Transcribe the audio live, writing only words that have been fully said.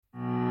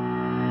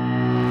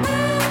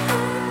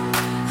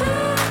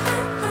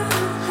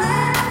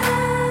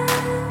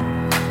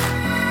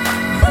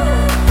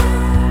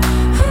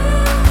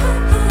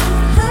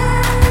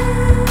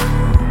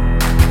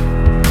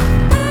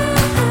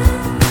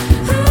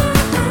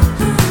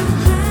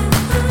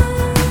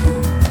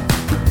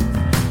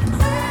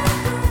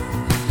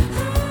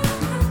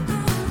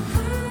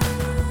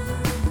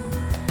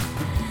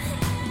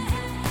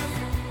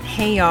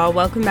Hey y'all,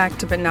 welcome back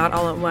to But Not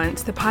All at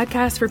Once, the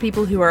podcast for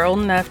people who are old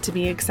enough to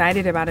be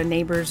excited about a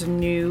neighbor's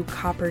new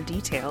copper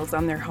details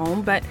on their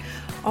home, but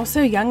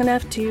also young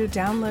enough to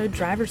download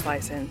driver's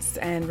license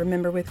and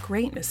remember with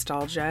great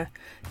nostalgia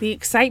the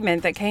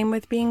excitement that came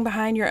with being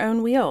behind your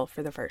own wheel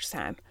for the first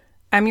time.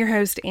 I'm your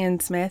host, Ann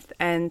Smith,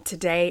 and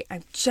today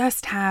I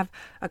just have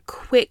a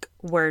quick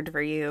word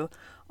for you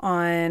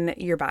on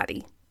your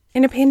body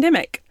in a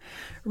pandemic.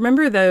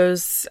 Remember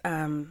those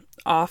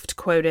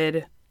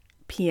oft-quoted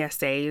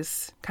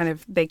PSAs,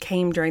 they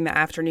came during the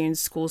afternoon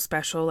school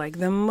special, like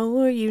the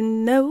more you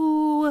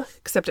know,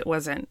 except it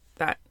wasn't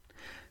that.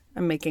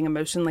 I'm making a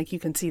motion like you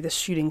can see the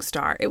shooting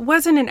star. It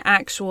wasn't an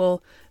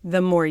actual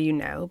the more you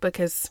know,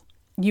 because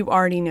you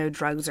already know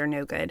drugs are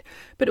no good.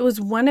 But it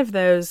was one of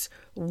those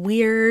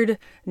weird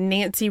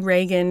Nancy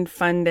Reagan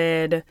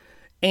funded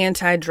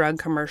anti-drug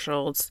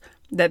commercials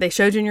that they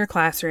showed you in your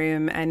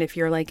classroom. And if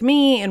you're like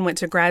me and went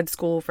to grad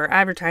school for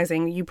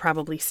advertising, you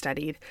probably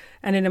studied.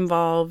 And it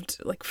involved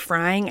like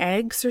frying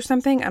eggs or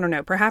something. I don't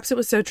know. Perhaps it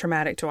was so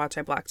traumatic to watch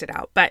I blocked it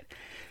out. But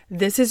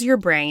this is your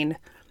brain.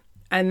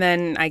 And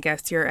then I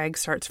guess your egg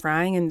starts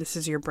frying and this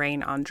is your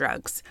brain on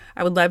drugs.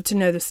 I would love to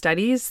know the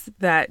studies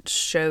that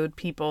showed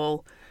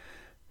people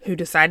who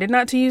decided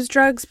not to use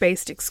drugs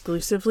based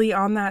exclusively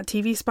on that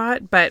TV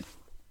spot. But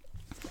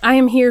I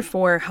am here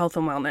for health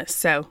and wellness.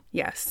 So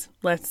yes,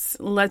 let's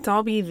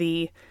all be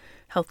the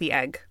healthy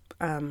egg.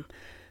 And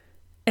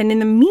in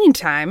the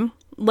meantime,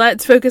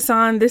 let's focus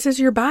on this is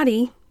your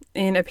body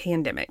in a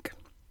pandemic.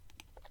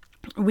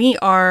 We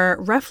are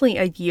roughly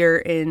a year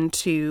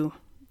into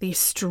the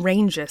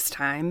strangest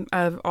time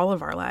of all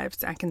of our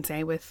lives, I can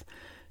say with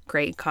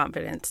great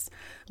confidence.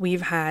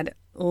 We've had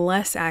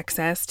less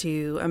access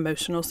to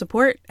emotional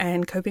support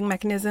and coping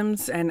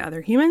mechanisms and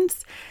other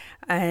humans,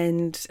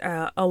 and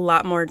a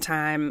lot more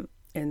time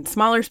in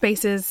smaller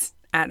spaces,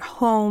 at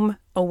home,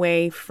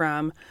 away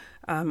from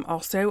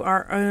also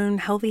our own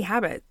healthy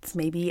habits,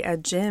 maybe a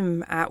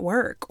gym at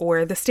work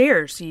or the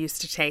stairs you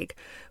used to take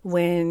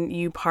when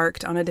you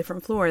parked on a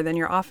different floor than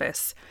your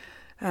office.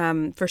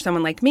 For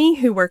someone like me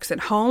who works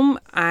at home,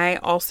 I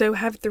also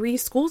have 3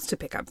 schools to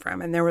pick up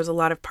from, and there was a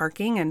lot of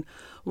parking and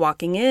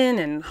walking in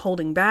and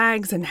holding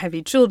bags and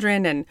heavy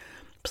children and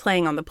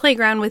playing on the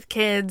playground with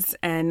kids.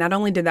 And not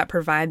only did that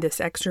provide this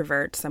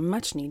extrovert some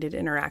much needed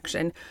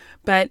interaction,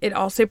 but it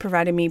also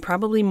provided me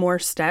probably more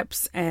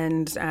steps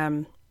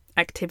and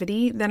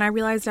activity than I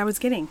realized I was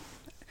getting.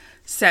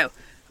 So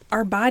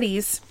our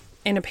bodies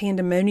in a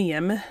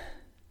pandemonium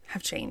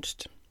have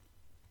changed.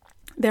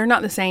 They're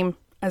not the same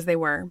as they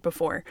were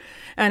before.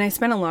 And I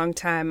spent a long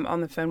time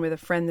on the phone with a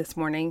friend this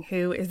morning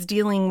who is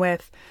dealing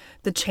with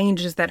the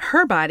changes that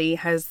her body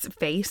has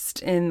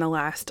faced in the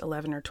last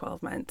 11 or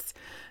 12 months.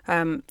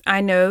 I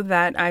know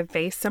that I've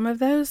faced some of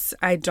those.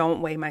 I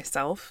don't weigh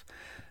myself.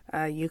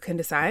 You can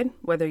decide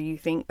whether you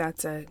think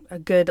that's a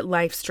good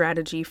life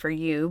strategy for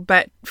you.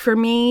 But for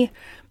me,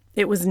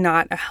 it was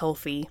not a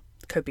healthy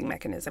coping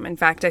mechanism. In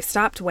fact, I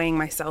stopped weighing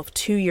myself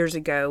 2 years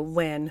ago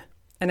when,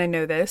 and I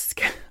know this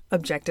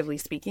objectively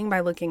speaking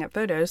by looking at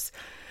photos,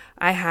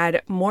 I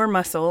had more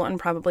muscle and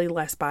probably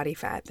less body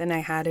fat than I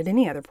had at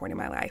any other point in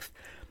my life.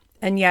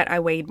 And yet I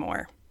weighed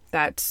more.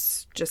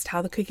 That's just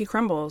how the cookie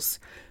crumbles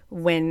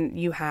when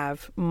you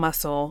have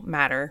muscle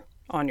matter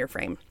on your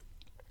frame.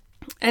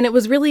 And it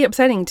was really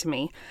upsetting to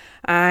me.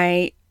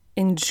 I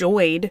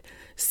enjoyed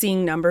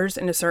seeing numbers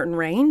in a certain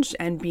range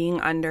and being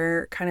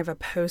under kind of a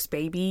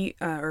post-baby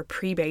or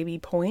pre-baby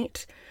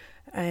point.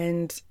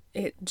 And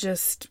it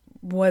just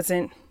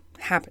wasn't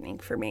happening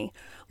for me.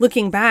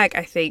 Looking back,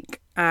 I think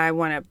I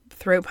want to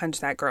throat punch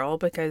that girl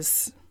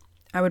because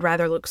I would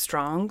rather look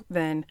strong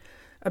than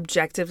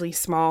objectively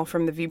small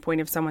from the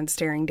viewpoint of someone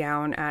staring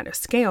down at a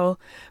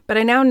scale. But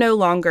I now no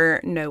longer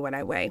know what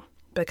I weigh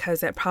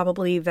because at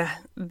probably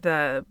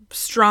the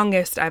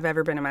strongest I've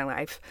ever been in my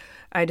life,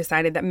 I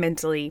decided that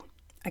mentally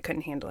I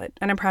couldn't handle it.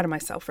 And I'm proud of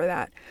myself for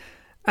that.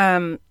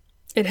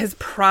 It has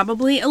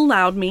probably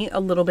allowed me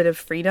a little bit of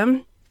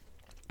freedom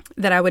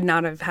that I would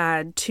not have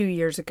had 2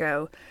 years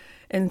ago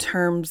in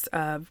terms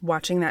of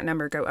watching that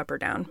number go up or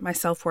down. My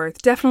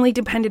self-worth definitely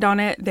depended on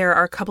it. There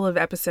are a couple of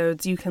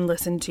episodes you can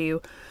listen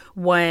to.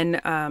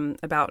 One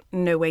about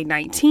No Way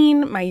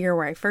 19, my year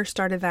where I first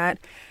started that,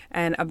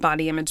 and a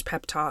body image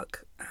pep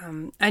talk.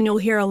 And you'll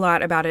hear a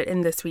lot about it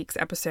in this week's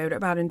episode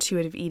about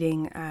intuitive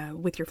eating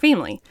with your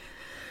family.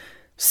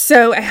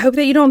 So I hope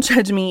that you don't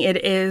judge me.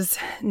 It is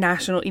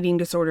National Eating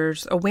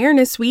Disorders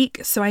Awareness Week,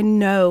 so I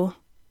know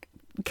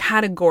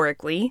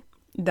categorically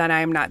that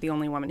I am not the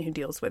only woman who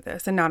deals with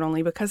this. And not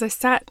only because I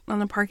sat on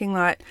the parking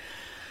lot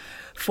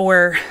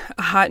for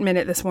a hot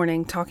minute this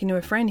morning talking to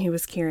a friend who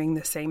was carrying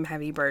the same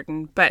heavy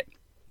burden, but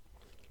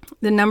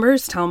the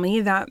numbers tell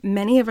me that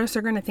many of us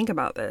are going to think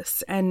about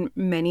this and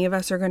many of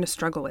us are going to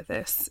struggle with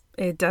this.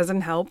 It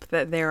doesn't help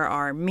that there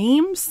are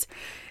memes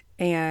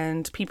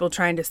and people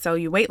trying to sell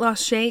you weight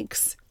loss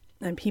shakes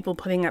and people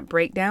putting up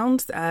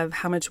breakdowns of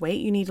how much weight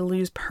you need to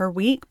lose per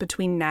week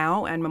between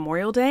now and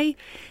Memorial Day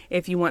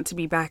if you want to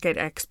be back at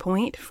X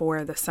point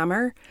for the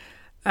summer.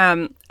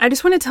 I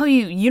just want to tell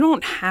you, you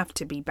don't have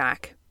to be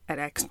back at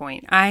X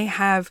point. I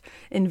have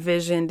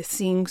envisioned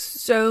seeing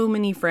so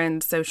many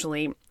friends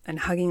socially and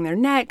hugging their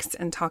necks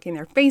and talking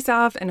their face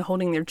off and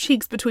holding their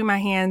cheeks between my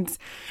hands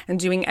and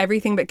doing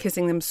everything but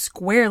kissing them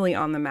squarely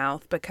on the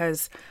mouth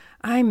because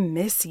I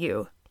miss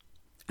you.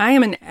 I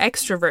am an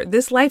extrovert.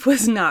 This life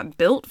was not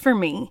built for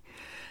me.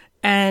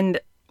 And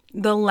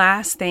the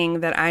last thing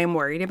that I am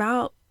worried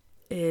about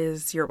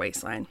is your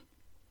waistline.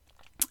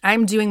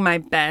 I'm doing my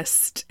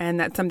best, and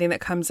that's something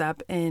that comes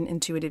up in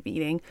intuitive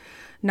eating,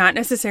 not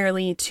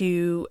necessarily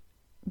to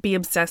be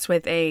obsessed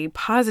with a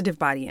positive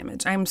body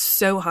image. I'm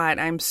so hot.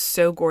 I'm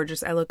so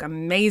gorgeous. I look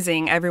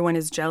amazing. Everyone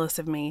is jealous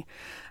of me.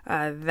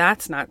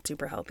 That's not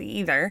super healthy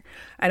either.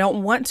 I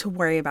don't want to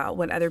worry about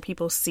what other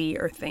people see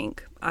or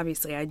think.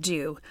 Obviously, I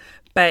do.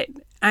 But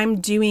I'm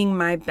doing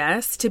my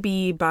best to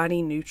be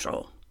body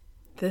neutral.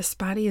 This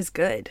body is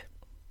good.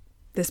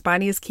 This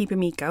body is keeping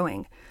me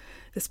going.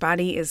 This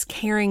body is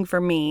caring for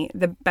me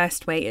the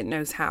best way it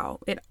knows how.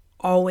 It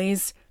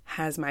always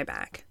has my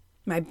back,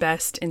 my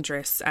best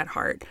interests at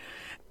heart.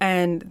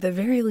 And the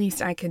very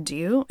least I could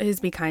do is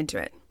be kind to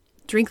it.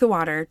 Drink the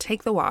water,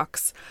 take the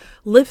walks,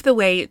 lift the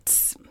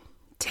weights,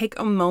 take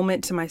a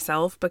moment to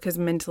myself because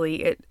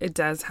mentally it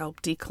does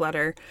help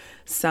declutter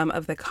some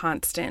of the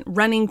constant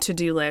running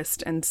to-do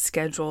list and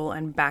schedule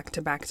and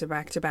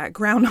back-to-back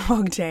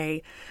Groundhog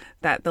Day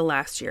that the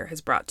last year has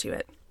brought to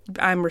it.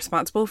 I'm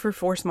responsible for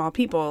 4 small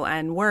people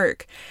and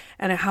work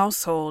and a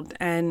household,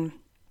 and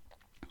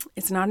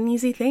it's not an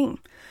easy thing.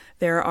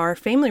 There are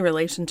family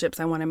relationships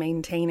I want to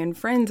maintain and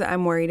friends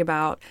I'm worried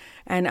about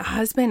and a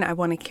husband I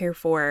want to care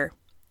for,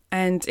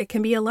 and it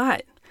can be a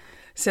lot.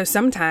 So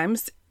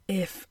sometimes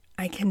if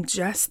I can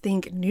just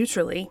think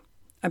neutrally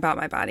about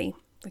my body,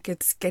 like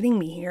it's getting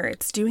me here,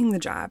 it's doing the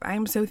job, I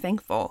am so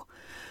thankful.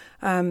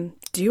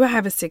 Do I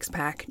have a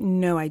 6-pack?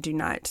 No, I do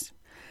not.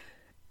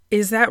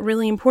 Is that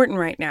really important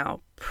right now?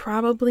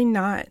 Probably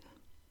not.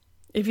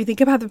 If you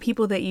think about the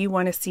people that you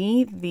want to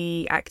see,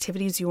 the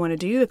activities you want to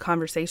do, the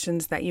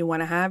conversations that you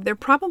want to have, they're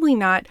probably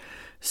not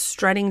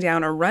strutting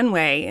down a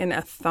runway in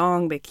a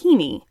thong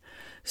bikini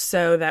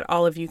so that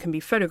all of you can be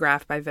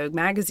photographed by Vogue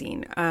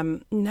magazine.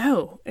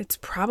 No, it's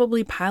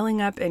probably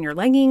piling up in your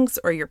leggings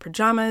or your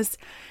pajamas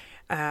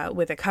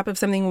with a cup of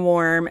something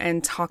warm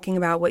and talking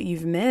about what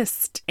you've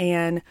missed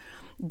and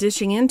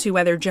dishing into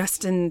whether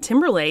Justin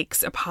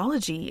Timberlake's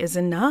apology is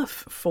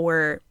enough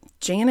for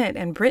Janet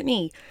and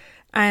Britney,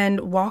 and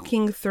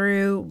walking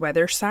through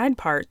whether side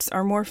parts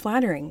are more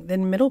flattering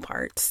than middle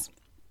parts.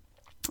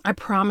 I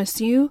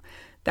promise you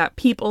that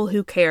people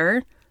who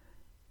care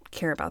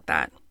about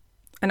that.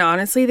 And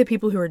honestly, the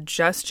people who are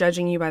just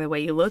judging you by the way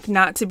you look,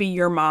 not to be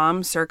your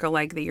mom circa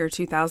like the year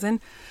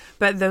 2000,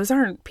 but those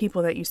aren't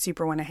people that you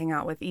super want to hang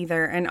out with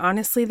either. And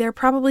honestly, they're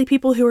probably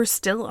people who are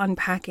still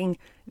unpacking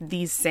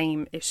these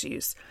same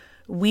issues.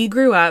 We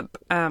grew up,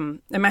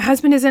 and my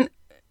husband isn't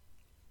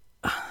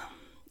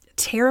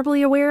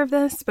terribly aware of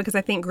this because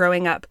I think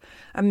growing up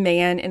a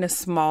man in a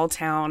small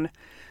town,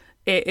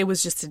 it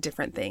was just a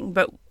different thing.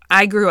 But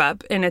I grew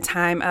up in a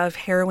time of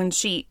heroin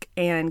chic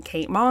and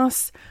Kate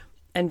Moss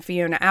and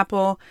Fiona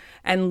Apple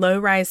and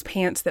low-rise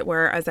pants that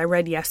were, as I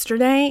read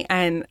yesterday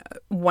and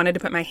wanted to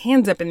put my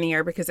hands up in the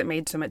air because it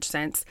made so much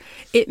sense,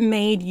 it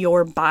made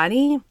your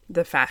body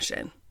the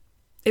fashion.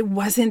 It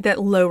wasn't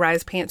that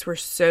low-rise pants were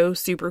so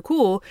super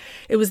cool.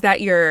 It was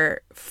that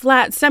your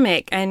flat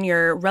stomach and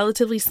your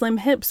relatively slim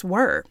hips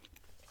were.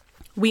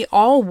 We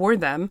all wore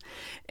them.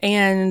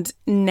 And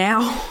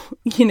now,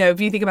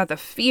 if you think about the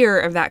fear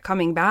of that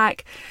coming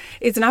back,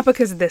 it's not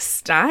because of the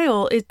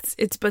style.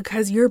 It's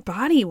because your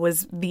body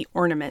was the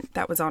ornament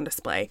that was on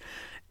display.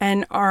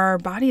 And our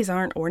bodies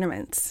aren't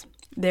ornaments.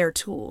 They're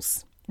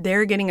tools.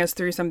 They're getting us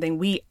through something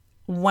we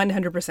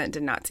 100%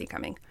 did not see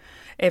coming.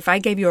 If I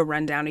gave you a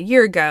rundown a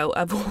year ago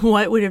of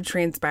what would have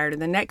transpired in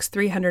the next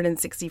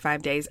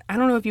 365 days, I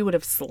don't know if you would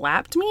have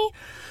slapped me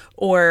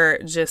or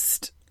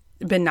just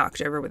been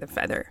knocked over with a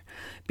feather,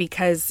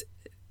 because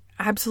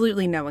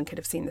absolutely no one could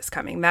have seen this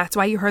coming. That's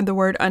why you heard the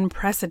word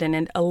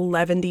unprecedented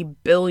 11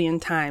 billion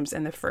times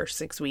in the first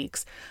 6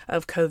 weeks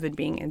of COVID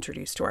being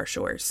introduced to our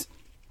shores.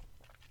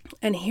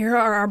 And here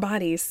are our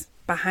bodies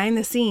behind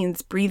the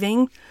scenes,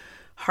 breathing,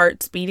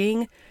 hearts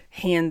beating,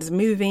 hands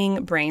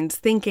moving, brains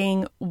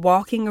thinking,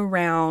 walking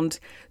around,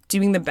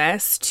 doing the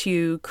best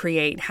to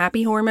create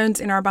happy hormones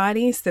in our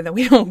bodies so that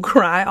we don't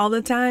cry all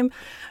the time,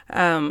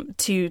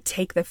 to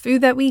take the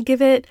food that we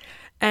give it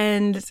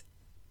and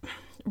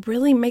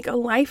really make a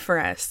life for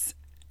us.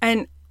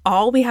 And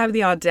all we have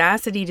the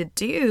audacity to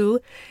do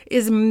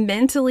is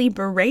mentally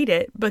berate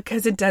it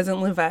because it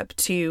doesn't live up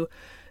to,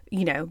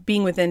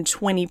 being within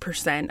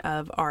 20%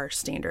 of our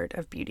standard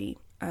of beauty,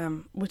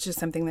 which is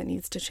something that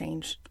needs to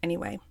change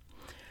anyway.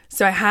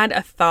 So I had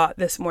a thought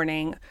this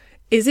morning.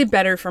 Is it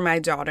better for my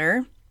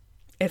daughter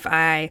if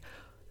I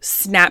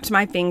snapped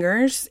my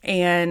fingers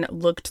and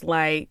looked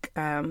like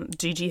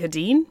Gigi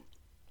Hadid?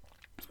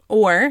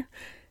 Or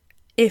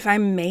if I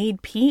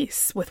made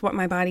peace with what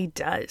my body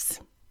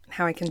does?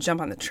 how I can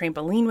jump on the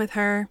trampoline with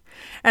her.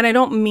 And I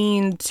don't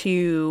mean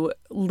to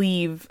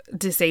leave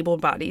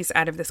disabled bodies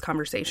out of this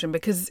conversation,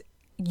 because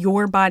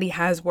your body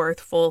has worth,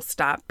 full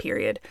stop,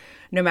 period.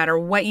 No matter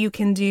what you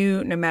can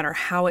do, no matter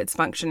how it's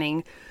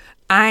functioning,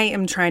 I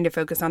am trying to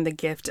focus on the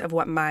gift of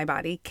what my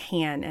body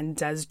can and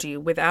does do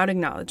without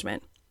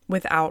acknowledgement,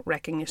 without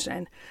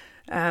recognition.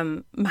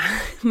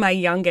 My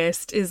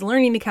youngest is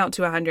learning to count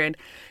to 100.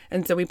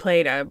 And so we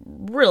played a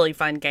really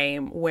fun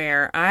game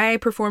where I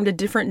performed a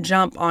different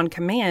jump on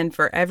command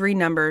for every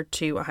number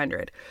to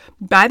 100.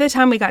 By the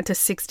time we got to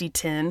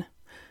 60-10,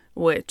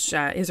 which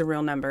is a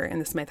real number in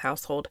the Smith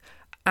household,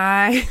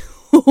 I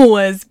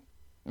was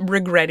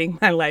regretting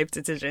my life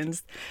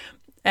decisions.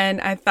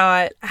 And I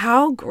thought,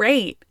 how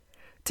great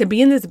to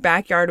be in this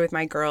backyard with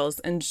my girls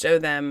and show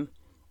them,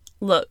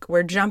 look,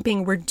 we're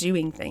jumping, we're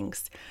doing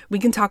things. We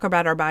can talk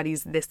about our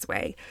bodies this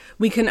way.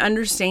 We can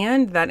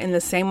understand that in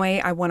the same way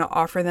I want to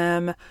offer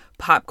them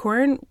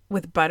popcorn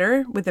with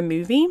butter with a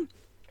movie,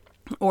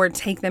 or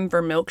take them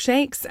for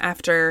milkshakes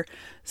after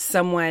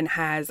someone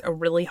has a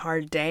really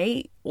hard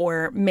day,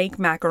 or make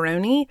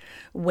macaroni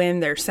when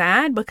they're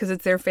sad because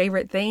it's their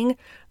favorite thing.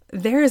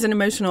 There is an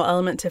emotional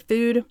element to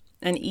food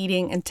and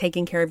eating and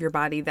taking care of your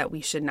body that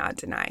we should not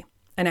deny.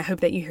 And I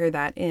hope that you hear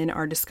that in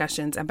our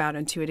discussions about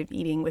intuitive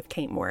eating with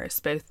Kate Morris,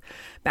 both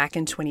back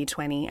in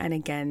 2020 and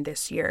again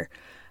this year.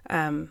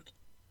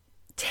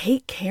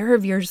 Take care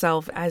of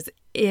yourself as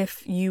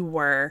if you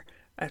were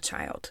a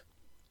child.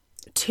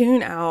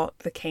 Tune out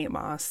the Kate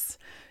Moss.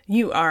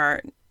 You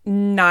are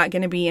not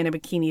going to be in a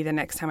bikini the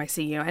next time I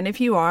see you. And if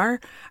you are,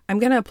 I'm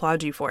going to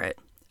applaud you for it.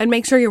 And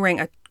make sure you're wearing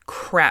a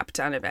crap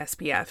ton of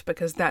SPF,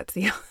 because that's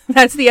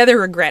the other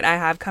regret I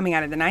have coming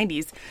out of the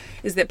 90s,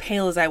 is that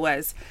pale as I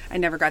was, I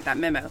never got that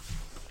memo.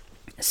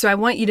 So I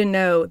want you to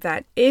know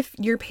that if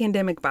your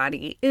pandemic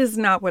body is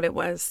not what it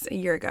was a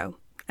year ago,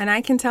 and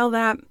I can tell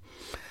that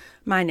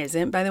mine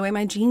isn't, by the way,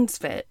 my jeans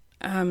fit.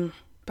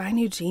 Buy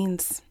new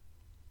jeans.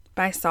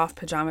 Buy soft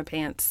pajama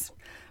pants.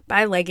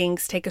 Buy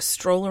leggings. Take a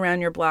stroll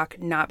around your block,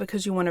 not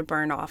because you want to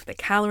burn off the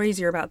calories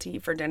you're about to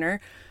eat for dinner,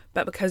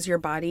 but because your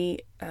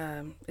body,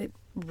 it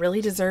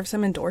really deserves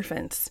some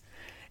endorphins.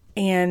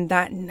 And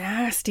that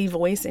nasty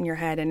voice in your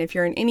head, and if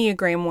you're an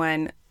Enneagram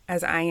 1,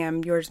 as I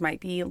am, yours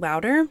might be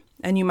louder,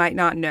 and you might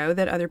not know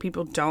that other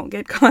people don't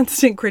get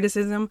constant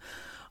criticism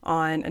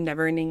on a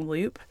never-ending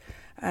loop.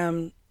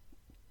 Do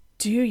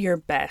your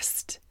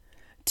best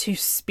to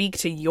speak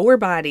to your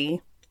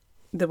body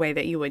the way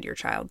that you would your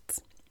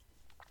child's.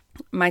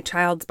 My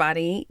child's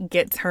body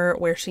gets her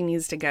where she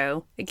needs to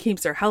go. It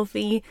keeps her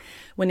healthy.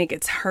 When it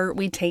gets hurt,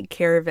 we take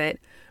care of it.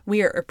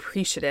 We are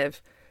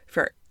appreciative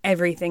for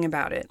everything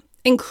about it,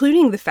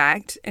 including the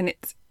fact, and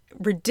it's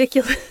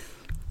ridiculous.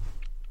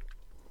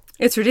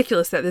 It's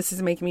ridiculous that this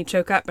is making me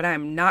choke up, but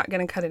I'm not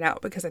going to cut it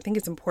out, because I think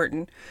it's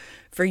important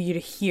for you to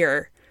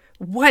hear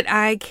what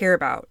I care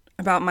about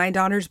my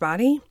daughter's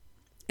body.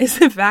 Is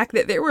the fact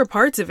that there were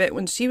parts of it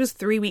when she was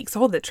 3 weeks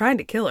old that tried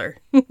to kill her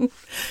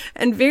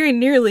and very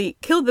nearly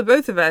killed the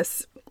both of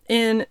us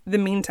in the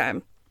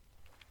meantime.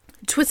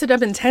 Twisted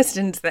up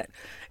intestines that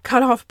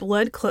cut off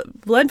blood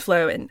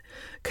flow and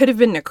could have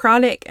been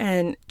necrotic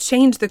and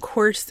changed the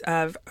course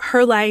of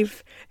her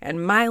life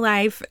and my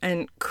life,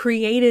 and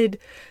created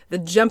the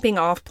jumping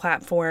off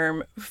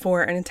platform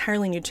for an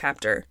entirely new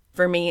chapter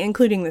for me,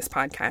 including this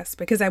podcast,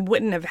 because I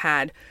wouldn't have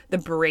had the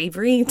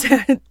bravery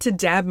to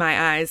dab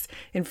my eyes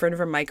in front of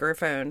a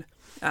microphone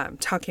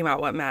talking about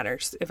what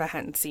matters if I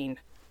hadn't seen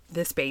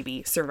this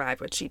baby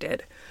survive what she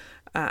did.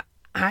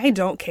 I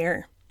don't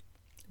care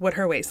what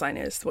her waistline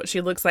is, what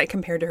she looks like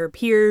compared to her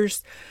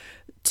peers.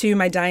 To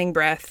my dying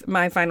breath,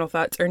 my final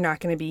thoughts are not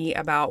going to be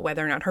about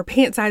whether or not her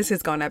pant size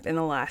has gone up in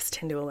the last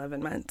 10 to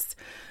 11 months.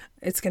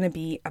 It's going to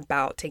be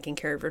about taking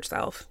care of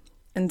yourself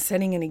and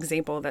setting an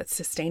example that's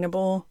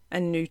sustainable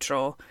and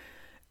neutral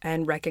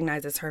and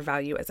recognizes her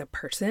value as a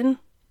person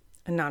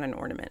and not an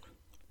ornament.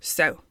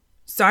 So,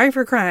 sorry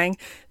for crying.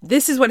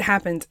 This is what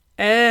happens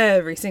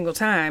every single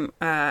time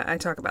I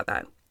talk about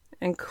that,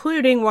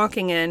 including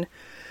walking in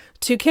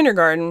to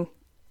kindergarten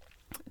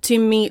to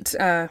meet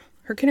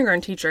her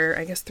kindergarten teacher,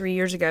 I guess 3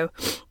 years ago,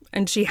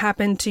 and she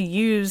happened to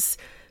use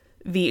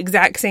the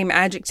exact same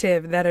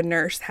adjective that a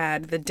nurse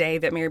had the day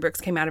that Mary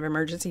Brooks came out of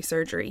emergency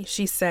surgery.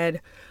 She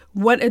said,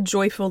 "What a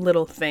joyful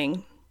little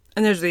thing."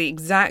 And those are the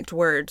exact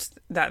words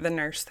that the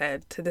nurse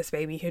said to this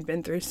baby who'd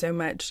been through so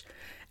much.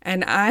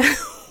 And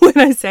when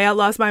I say I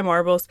lost my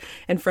marbles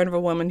in front of a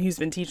woman who's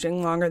been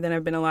teaching longer than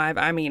I've been alive,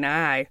 I mean,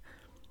 I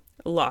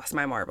lost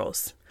my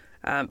marbles.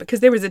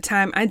 Because there was a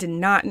time I did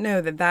not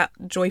know that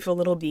joyful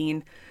little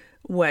being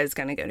was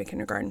going to go to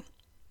kindergarten.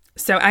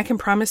 So I can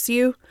promise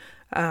you,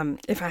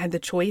 if I had the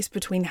choice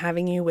between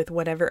having you with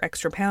whatever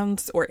extra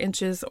pounds or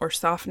inches or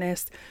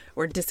softness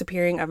or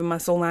disappearing of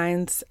muscle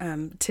lines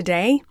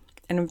today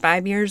and in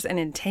 5 years and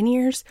in 10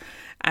 years,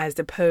 as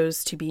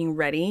opposed to being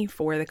ready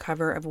for the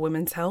cover of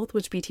Women's Health,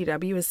 which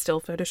BTW is still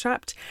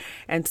photoshopped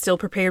and still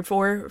prepared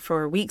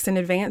for weeks in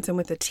advance and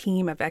with a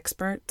team of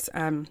experts,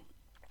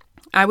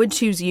 I would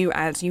choose you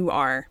as you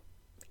are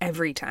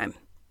every time.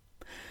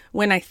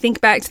 When I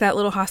think back to that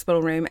little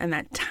hospital room and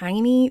that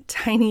tiny,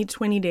 tiny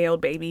 20-day-old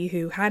baby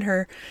who had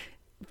her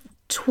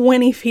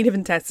 20 feet of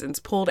intestines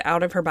pulled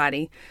out of her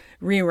body,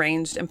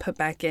 rearranged and put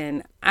back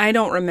in, I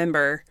don't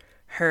remember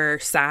her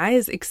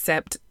size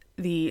except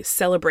the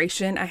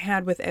celebration I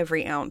had with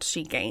every ounce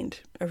she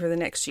gained over the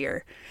next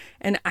year.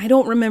 And I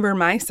don't remember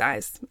my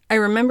size. I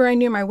remember I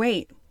knew my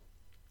weight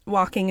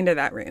walking into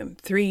that room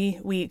 3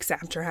 weeks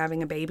after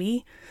having a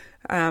baby.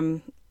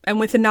 And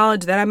with the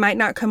knowledge that I might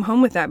not come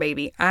home with that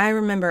baby, I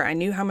remember I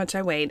knew how much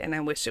I weighed and I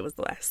wished it was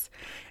less.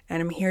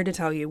 And I'm here to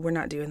tell you we're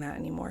not doing that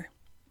anymore.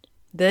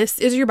 This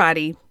is your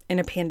body in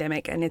a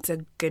pandemic, and it's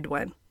a good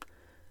one.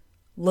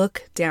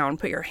 Look down,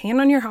 put your hand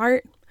on your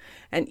heart,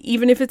 and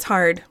even if it's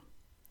hard,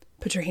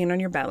 put your hand on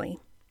your belly.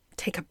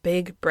 Take a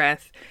big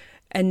breath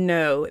and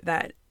know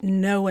that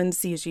no one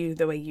sees you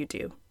the way you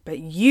do. But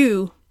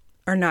you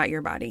are not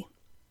your body.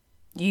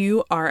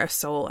 You are a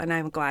soul, and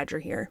I'm glad you're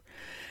here.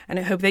 And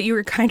I hope that you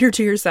are kinder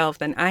to yourself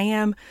than I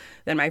am,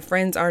 than my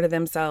friends are to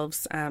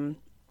themselves. And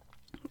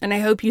I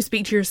hope you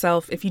speak to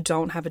yourself, if you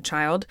don't have a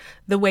child,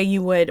 the way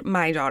you would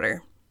my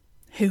daughter,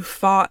 who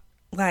fought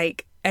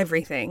like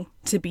everything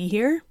to be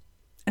here.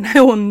 And I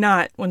will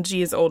not, when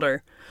she is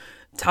older,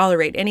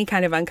 tolerate any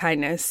kind of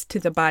unkindness to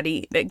the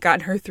body that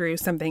got her through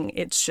something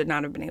it should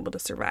not have been able to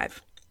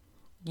survive.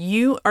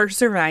 You are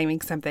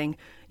surviving something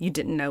you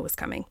didn't know was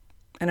coming.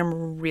 And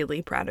I'm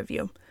really proud of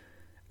you.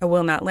 I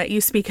will not let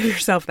you speak of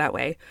yourself that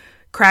way.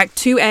 Crack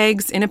 2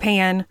 eggs in a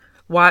pan,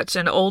 watch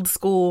an old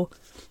school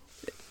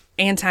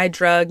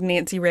anti-drug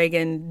Nancy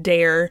Reagan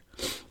Dare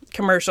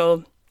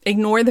commercial.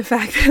 Ignore the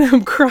fact that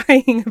I'm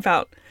crying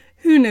about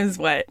who knows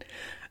what.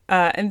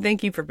 And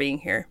thank you for being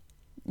here.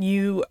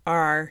 You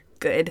are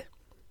good.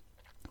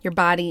 Your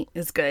body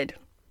is good.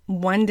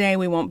 One day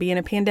we won't be in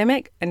a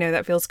pandemic. I know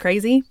that feels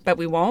crazy, but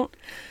we won't.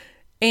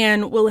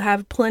 And we'll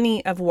have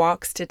plenty of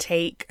walks to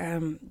take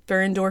for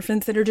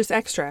endorphins that are just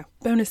extra,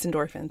 bonus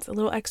endorphins, a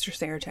little extra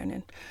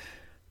serotonin.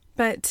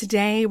 But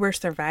today we're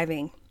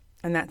surviving,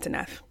 and that's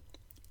enough.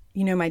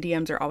 You know my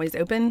DMs are always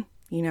open.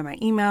 You know my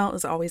email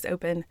is always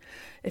open.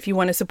 If you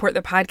want to support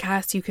the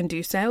podcast, you can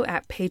do so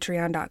at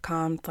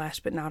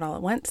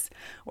patreon.com/butnotallatonce,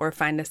 or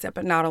find us at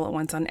But Not All at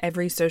Once on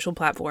every social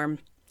platform.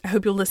 I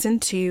hope you'll listen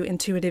to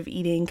intuitive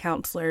eating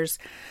counselors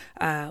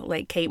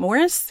like Kate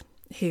Morris,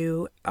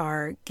 who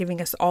are giving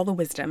us all the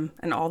wisdom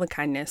and all the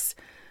kindness.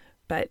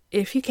 But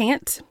if you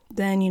can't,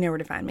 then you know where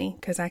to find me,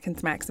 because I can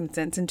smack some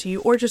sense into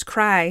you, or just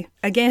cry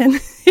again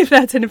if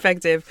that's an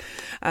effective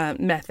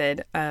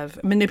method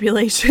of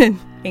manipulation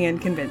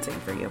and convincing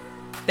for you.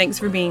 Thanks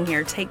for being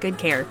here. Take good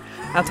care.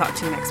 I'll talk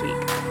to you next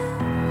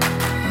week.